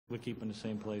We keep in the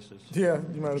same places. Yeah,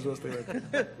 you might as well stay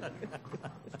right there.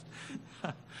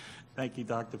 Thank you,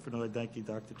 Dr. Fenoy. Thank you,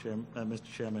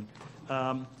 Mr. Chairman.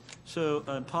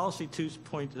 Policy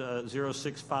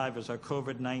 2.065 is our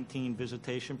COVID-19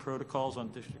 visitation protocols on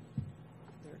district,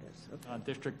 on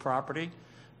district property.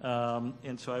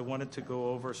 And so I wanted to go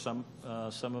over some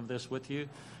of this with you.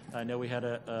 I know we had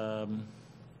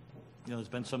there's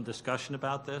been some discussion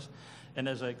about this. And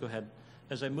as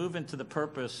I move into the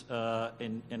purpose,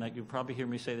 and you'll probably hear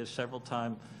me say this several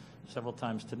times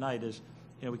tonight, is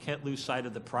we can't lose sight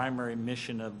of the primary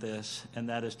mission of this, and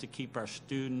that is to keep our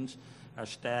students, our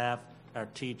staff, our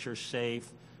teachers safe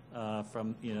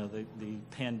from the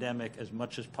pandemic as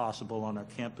much as possible on our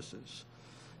campuses.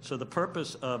 So the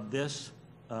purpose of this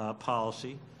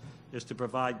policy is to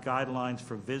provide guidelines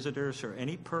for visitors or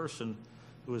any person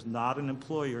who is not an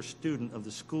employee or student of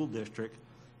the school district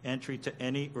entry to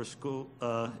any school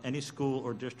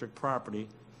or district property.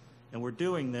 And we're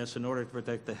doing this in order to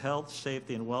protect the health,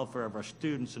 safety, and welfare of our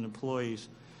students and employees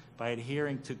by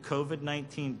adhering to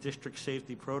COVID-19 district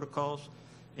safety protocols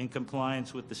in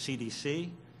compliance with the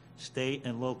CDC, state,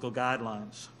 and local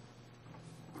guidelines.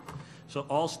 So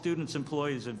all students,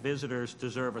 employees, and visitors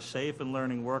deserve a safe and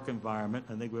learning work environment.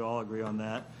 I think we all agree on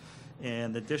that.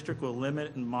 And the district will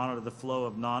limit and monitor the flow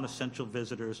of non-essential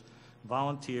visitors,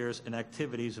 volunteers, and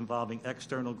activities involving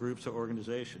external groups or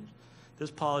organizations.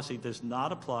 This policy does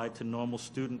not apply to normal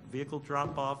student vehicle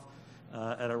drop-off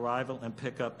at arrival and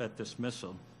pickup at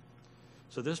dismissal.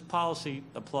 So this policy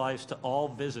applies to all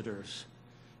visitors.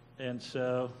 And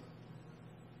so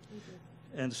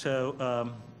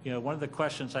one of the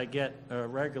questions I get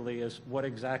regularly is, what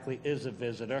exactly is a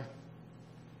visitor?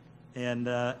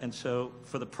 And so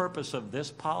for the purpose of this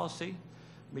policy,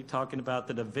 we'll be talking about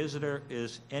that a visitor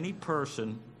is any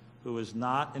person who is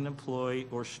not an employee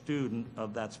or student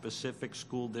of that specific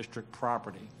school district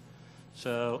property.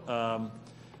 So,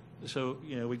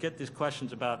 we get these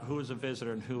questions about who is a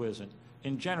visitor and who isn't.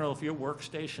 In general, if your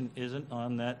workstation isn't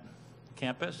on that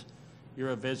campus, you're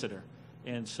a visitor.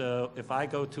 And so if I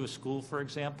go to a school, for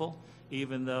example,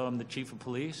 even though I'm the chief of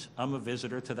police, I'm a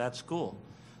visitor to that school.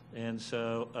 And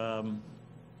so,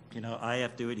 I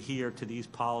have to adhere to these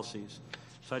policies.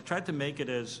 So I tried to make it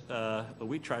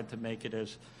we tried to make it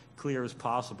as clear as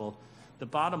possible. The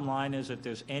bottom line is, if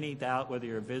there's any doubt whether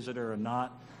you're a visitor or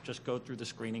not, just go through the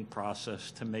screening process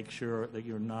to make sure that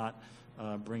you're not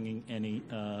bringing any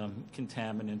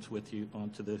contaminants with you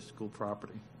onto the school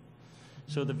property.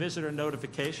 So the visitor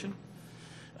notification.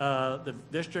 The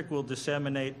district will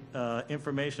disseminate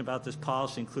information about this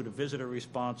policy, including visitor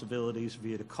responsibilities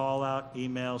via the call-out,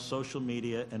 email, social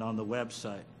media, and on the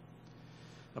website.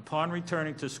 Upon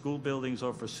returning to school buildings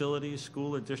or facilities,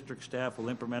 school or district staff will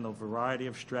implement a variety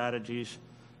of strategies,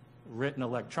 written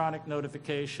electronic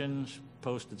notifications,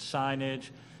 posted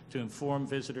signage to inform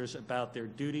visitors about their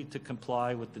duty to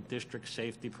comply with the district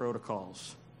safety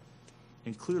protocols.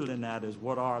 Included in that is,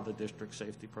 what are the district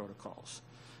safety protocols?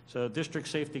 So district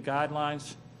safety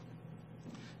guidelines.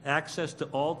 Access to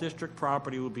all district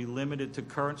property will be limited to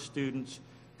current students,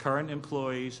 current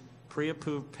employees,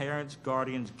 pre-approved parents,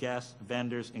 guardians, guests,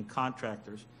 vendors, and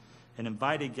contractors, and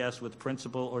invited guests with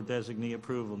principal or designee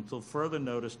approval. Until further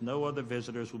notice, no other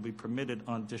visitors will be permitted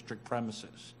on district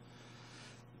premises.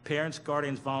 Parents,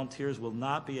 guardians, volunteers will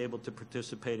not be able to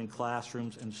participate in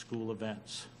classrooms and school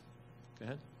events. Go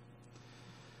ahead.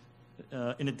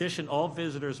 In addition, all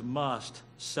visitors must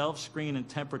self-screen and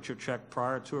temperature check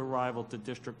prior to arrival to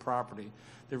district property.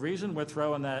 The reason we're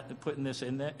putting this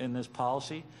in this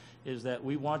policy is that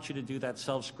we want you to do that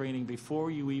self-screening before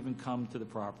you even come to the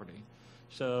property.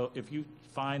 So if you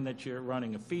find that you're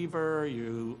running a fever,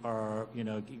 you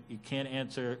can't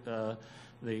answer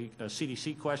the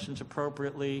CDC questions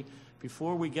appropriately,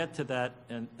 before we get to that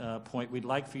point, we'd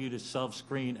like for you to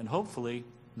self-screen and hopefully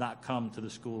not come to the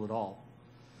school at all.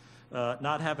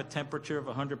 Not have a temperature of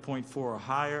 100.4 or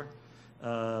higher,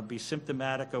 be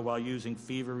symptomatic or while using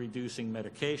fever-reducing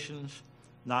medications,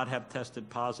 not have tested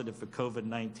positive for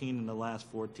COVID-19 in the last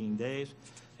 14 days,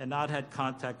 and not had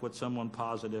contact with someone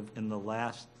positive in the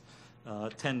last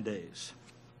 10 days.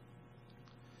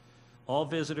 All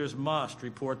visitors must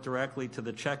report directly to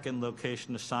the check-in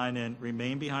location to sign in,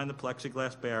 remain behind the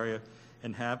plexiglass barrier,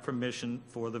 and have permission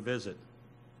for the visit.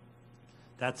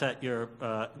 That's at your,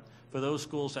 for those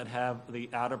schools that have the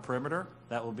outer perimeter,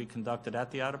 that will be conducted at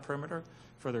the outer perimeter.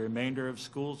 For the remainder of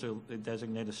schools, they'll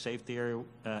designate a safety area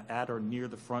at or near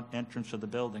the front entrance of the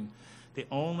building. The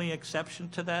only exception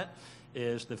to that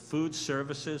is the food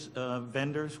services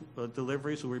vendors,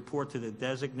 deliveries will report to the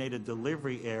designated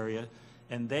delivery area,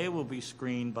 and they will be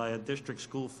screened by a district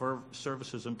school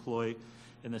services employee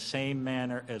in the same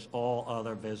manner as all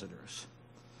other visitors.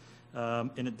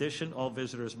 In addition, all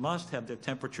visitors must have their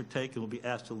temperature taken and will be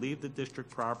asked to leave the district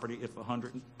property if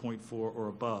 100.4 or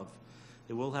above.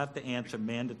 They will have to answer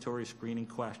mandatory screening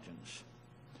questions.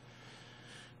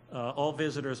 All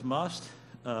visitors must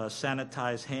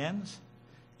sanitize hands,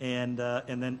 and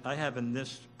then I have in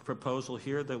this proposal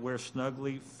here that wear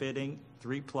snugly fitting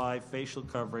 3-ply facial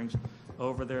coverings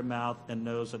over their mouth and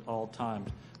nose at all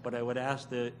times. What I would ask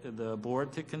the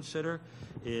board to consider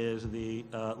is the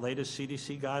latest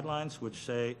CDC guidelines, which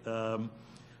say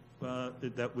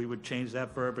that we would change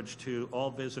that verbiage to all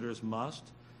visitors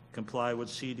must comply with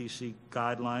CDC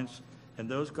guidelines, and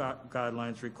those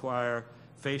guidelines require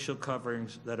facial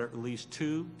coverings that are at least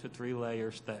 2 to 3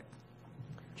 layers thick.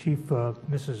 Chief,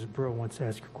 Mrs. Brewer wants to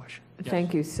ask a question. Yes.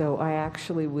 Thank you. So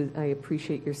I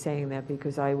appreciate your saying that,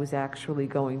 because I was actually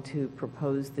going to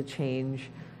propose the change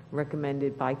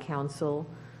recommended by council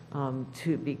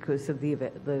because of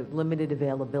the limited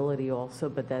availability also,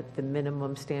 but that the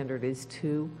minimum standard is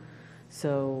 2.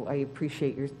 So I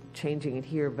appreciate your changing it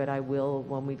here, but I will,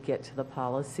 when we get to the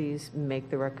policies, make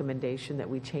the recommendation that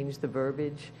we change the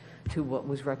verbiage to what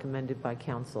was recommended by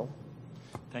council.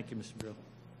 Thank you, Mr. Brill.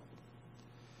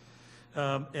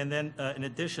 And then, in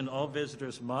addition, all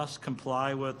visitors must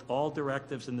comply with all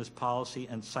directives in this policy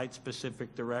and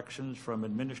site-specific directions from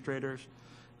administrators.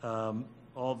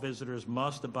 All visitors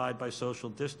must abide by social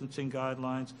distancing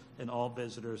guidelines, and all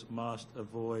visitors must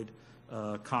avoid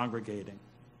congregating.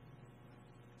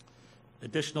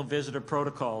 Additional visitor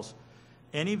protocols.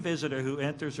 Any visitor who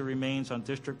enters or remains on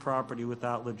district property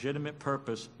without legitimate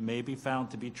purpose may be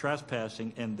found to be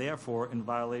trespassing and therefore in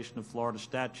violation of Florida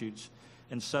statutes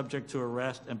and subject to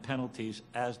arrest and penalties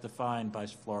as defined by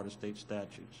Florida state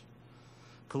statutes.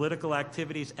 Political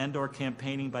activities and/or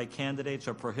campaigning by candidates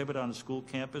are prohibited on school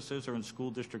campuses or in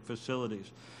school district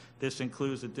facilities. This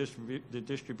includes the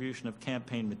distribution of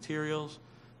campaign materials,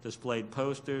 displayed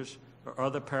posters, or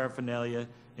other paraphernalia,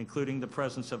 including the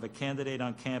presence of a candidate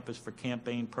on campus for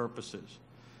campaign purposes.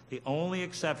 The only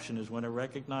exception is when a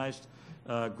recognized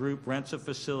group rents a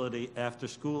facility after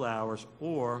school hours,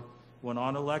 or when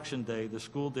on election day the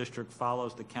school district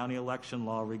follows the county election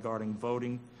law regarding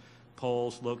voting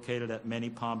polls located at many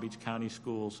Palm Beach County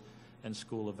schools and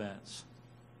school events.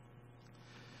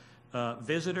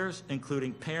 Visitors,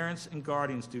 including parents and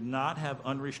guardians, do not have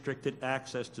unrestricted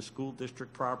access to school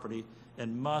district property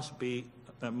and must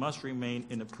remain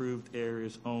in approved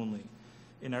areas only.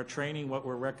 In our training, what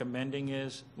we're recommending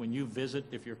is when you visit,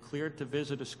 if you're cleared to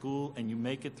visit a school and you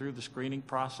make it through the screening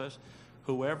process,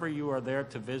 whoever you are there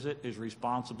to visit is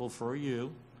responsible for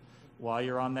you while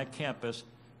you're on that campus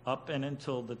up and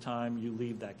until the time you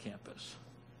leave that campus.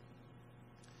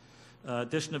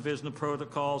 Additional visitor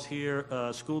protocols here,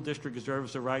 school district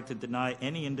reserves the right to deny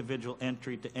any individual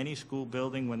entry to any school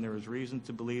building when there is reason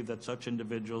to believe that such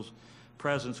individuals'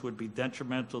 presence would be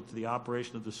detrimental to the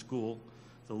operation of the school,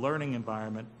 the learning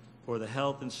environment, or the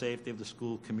health and safety of the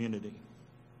school community.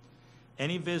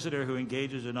 Any visitor who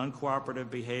engages in uncooperative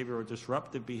behavior or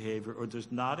disruptive behavior or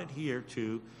does not adhere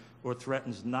to or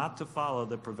threatens not to follow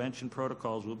the prevention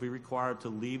protocols will be required to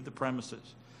leave the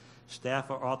premises.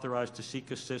 Staff are authorized to seek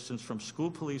assistance from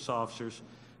school police officers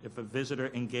if a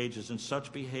visitor engages in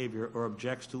such behavior or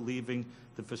objects to leaving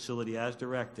the facility as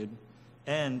directed,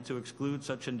 and to exclude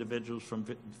such individuals from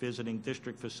visiting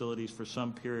district facilities for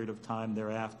some period of time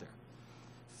thereafter.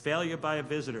 Failure by a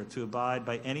visitor to abide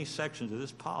by any sections of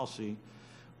this policy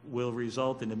will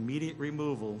result in immediate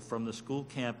removal from the school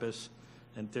campus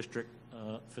and district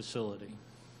facility.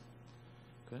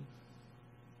 Good.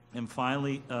 And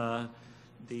finally,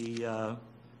 the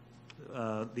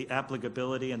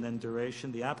applicability and then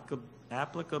duration. The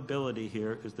applicability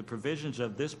here is the provisions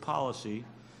of this policy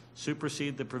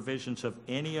supersede the provisions of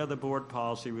any other board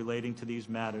policy relating to these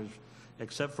matters,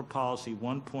 except for policy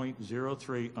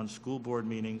 1.03 on school board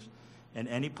meetings and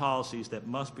any policies that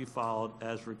must be followed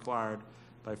as required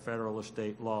by federal or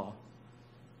state law.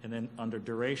 And then under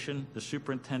duration, the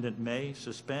superintendent may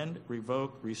suspend,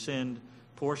 revoke, rescind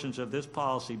portions of this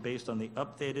policy based on the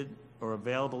updated or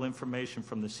available information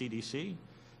from the CDC,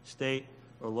 state,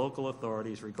 or local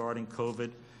authorities regarding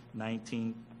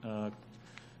COVID-19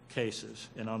 cases.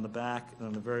 And on the back,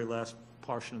 on the very last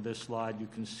portion of this slide, you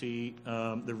can see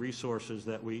the resources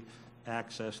that we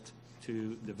accessed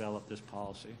to develop this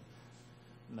policy.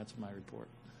 And that's my report.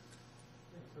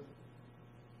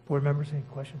 Board members, any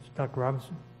questions? Dr.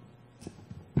 Robinson?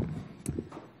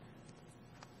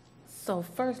 So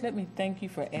first, let me thank you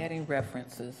for adding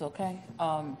references, okay?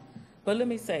 But let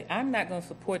me say, I'm not going to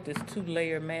support this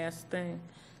 2-layer mask thing.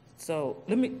 So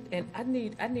I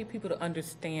need people to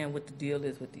understand what the deal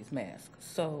is with these masks.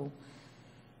 So,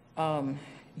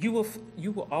 you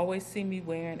will always see me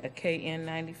wearing a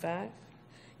KN95.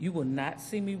 You will not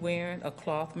see me wearing a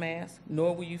cloth mask,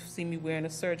 nor will you see me wearing a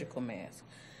surgical mask.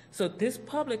 So this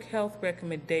public health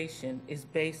recommendation is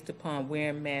based upon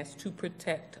wearing masks to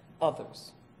protect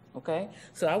others, okay?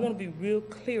 So I want to be real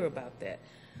clear about that.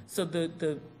 So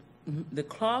the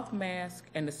cloth mask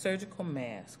and the surgical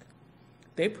mask,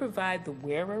 they provide the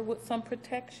wearer with some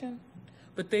protection,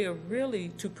 but they are really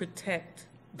to protect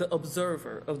the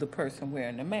observer of the person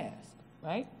wearing the mask,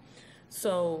 right?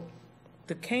 So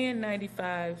the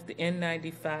KN95s, the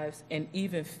N95s, and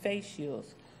even face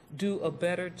shields do a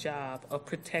better job of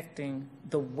protecting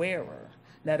the wearer.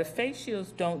 Now, the face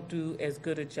shields don't do as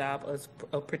good a job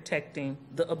of protecting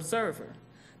the observer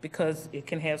because it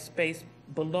can have space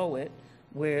below it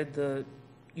where the,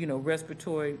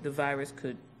 the virus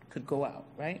could go out,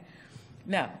 right?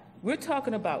 Now, we're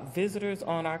talking about visitors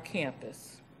on our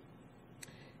campus,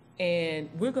 and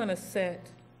we're going to set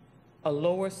a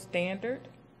lower standard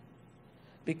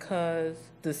because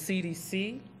the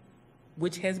CDC,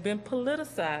 which has been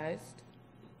politicized,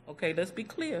 okay, let's be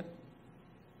clear,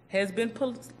 has been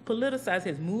politicized,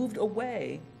 has moved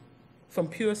away from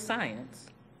pure science.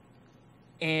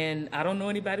 And I don't know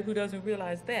anybody who doesn't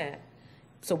realize that.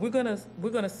 So we're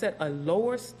gonna set a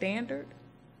lower standard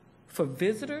for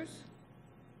visitors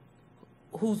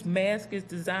whose mask is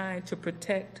designed to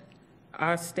protect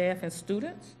our staff and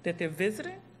students that they're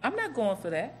visiting. I'm not going for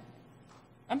that.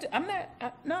 I'm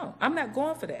not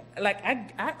going for that. Like,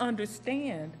 I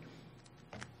understand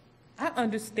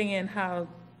how,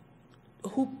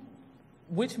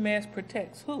 which mask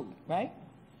protects who, right?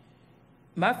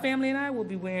 My family and I will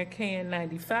be wearing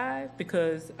KN95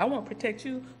 because I want to protect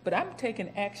you, but I'm taking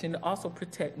action to also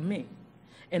protect me.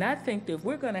 And I think that if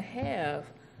we're going to have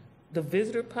the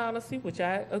visitor policy, which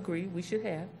I agree we should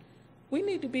have, we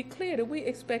need to be clear that we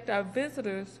expect our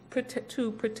visitors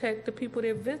to protect the people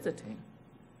they're visiting.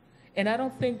 And I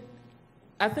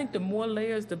think the more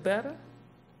layers, the better.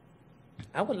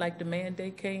 I would like to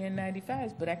mandate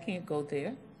KN95s, but I can't go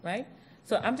there, right?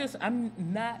 So I'm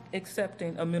not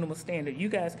accepting a minimal standard. You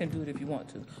guys can do it if you want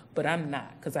to, but I'm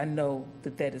not, because I know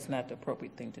that is not the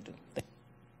appropriate thing to do.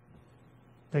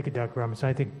 Thank you, Dr. Robinson.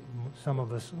 I think some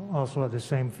of us also have the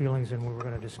same feelings, and we're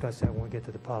going to discuss that when we get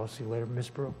to the policy later. Ms.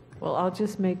 Brew? Well, I'll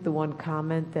just make the one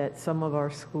comment that some of our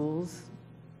schools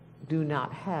do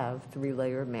not have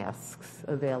 3-layer masks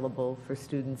available for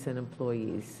students and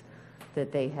employees,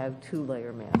 that they have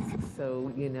 2-layer masks.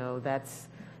 So, that's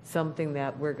something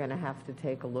that we're going to have to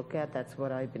take a look at. That's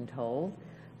what I've been told.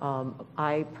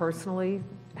 I personally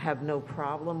have no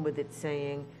problem with it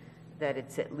saying that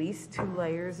it's at least 2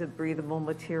 layers of breathable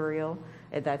material,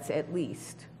 and that's at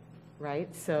least,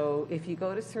 right? So if you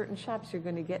go to certain shops, you're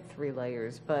going to get 3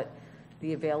 layers, but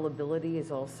the availability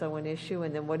is also an issue.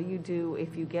 And then what do you do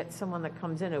if you get someone that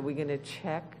comes in? Are we going to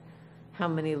check how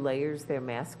many layers their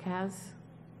mask has?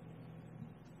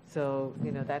 So,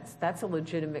 that's a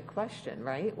legitimate question,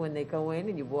 right? When they go in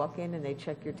and you walk in and they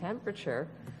check your temperature,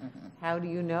 how do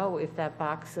you know if that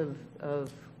box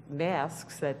of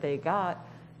masks that they got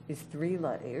is 3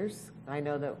 layers? I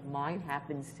know that mine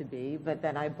happens to be, but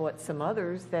then I bought some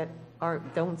others that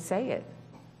don't say it.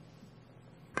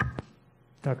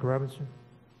 Dr. Robinson?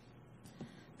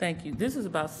 Thank you. This is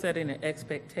about setting an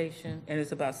expectation, and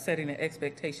it's about setting an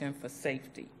expectation for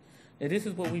safety. Now, this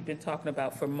is what we've been talking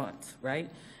about for months,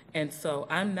 right? And so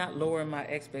I'm not lowering my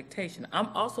expectation. I'm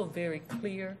also very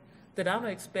clear that I don't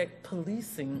expect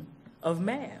policing of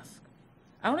masks.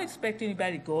 I don't expect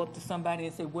anybody to go up to somebody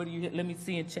and say, what do you hit? Let me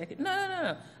see and check it.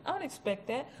 No. I don't expect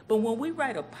that. But when we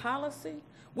write a policy,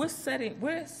 we're setting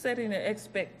an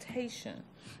expectation.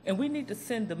 And we need to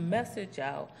send the message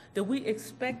out that we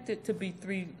expect it to be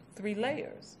three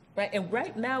layers, right? And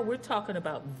right now we're talking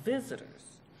about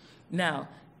visitors. Now,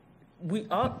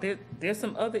 there's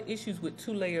some other issues with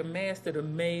 2-layer masks that are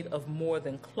made of more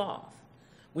than cloth.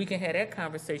 We can have that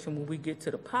conversation when we get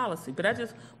to the policy. But I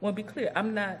just want to be clear.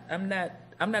 I'm not going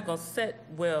to set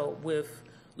well with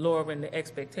lowering the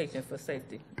expectation for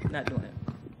safety. Not doing it.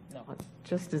 No.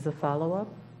 Just as a follow-up,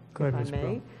 Go ahead, if I Ms. may,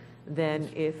 Brew. then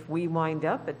if we wind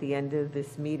up at the end of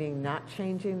this meeting not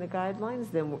changing the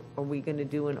guidelines, then are we going to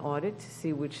do an audit to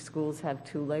see which schools have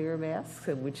 2-layer masks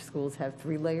and which schools have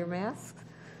 3-layer masks?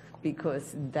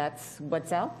 Because that's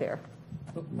what's out there.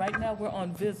 But right now we're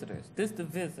on visitors. This is the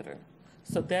visitor.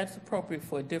 So that's appropriate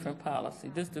for a different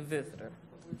policy. This is the visitor.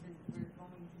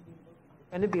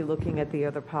 We're going to be looking at the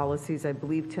other policies. I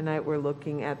believe tonight we're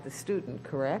looking at the student,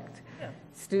 correct? Yeah.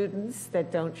 Students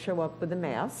that don't show up with a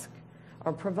mask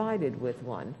are provided with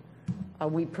one. Are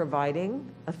we providing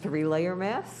a 3-layer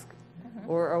mask?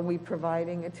 Or are we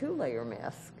providing a 2-layer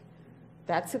mask?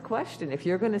 That's a question. If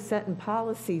you're going to set in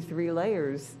policy 3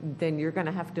 layers, then you're going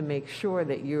to have to make sure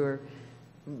that you're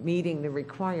meeting the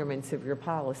requirements of your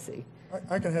policy.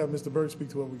 I can have Mr. Byrd speak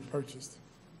to what we purchased.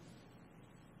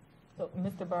 So,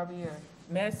 Mr. Barbier,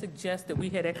 may I suggest that we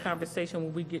had that conversation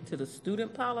when we get to the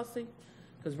student policy?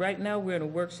 Because right now, we're in a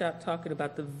workshop talking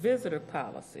about the visitor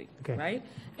policy, Okay. right?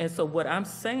 And so what I'm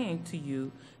saying to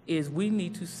you is we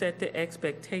need to set the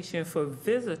expectation for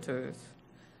visitors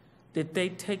that they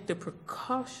take the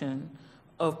precaution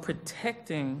of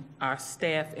protecting our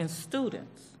staff and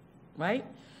students, right?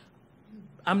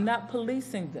 I'm not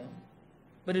policing them,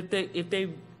 but if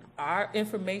our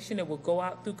information that will go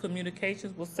out through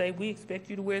communications will say, we expect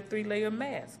you to wear a 3-layer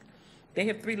mask. They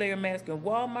have 3-layer masks in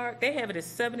Walmart. They have it at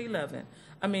 7-Eleven.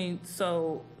 I mean,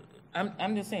 so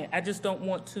I'm just saying, I just don't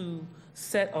want to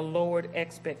set a lowered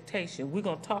expectation. We're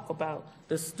going to talk about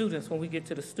the students when we get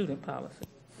to the student policy.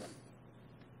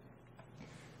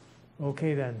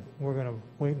 Okay, then, we're going to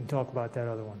wait and talk about that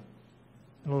other one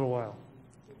in a little while.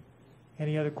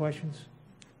 Any other questions?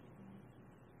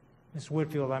 Ms.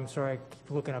 Whitfield, I'm sorry, I keep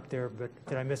looking up there, but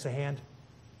did I miss a hand?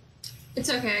 It's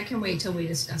okay, I can wait till we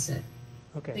discuss it.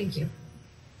 Okay. Thank you.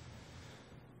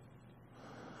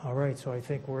 All right, so I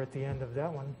think we're at the end of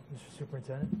that one, Mr.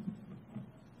 Superintendent.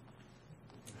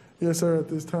 Yes, sir. At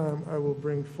this time, I will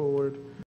bring forward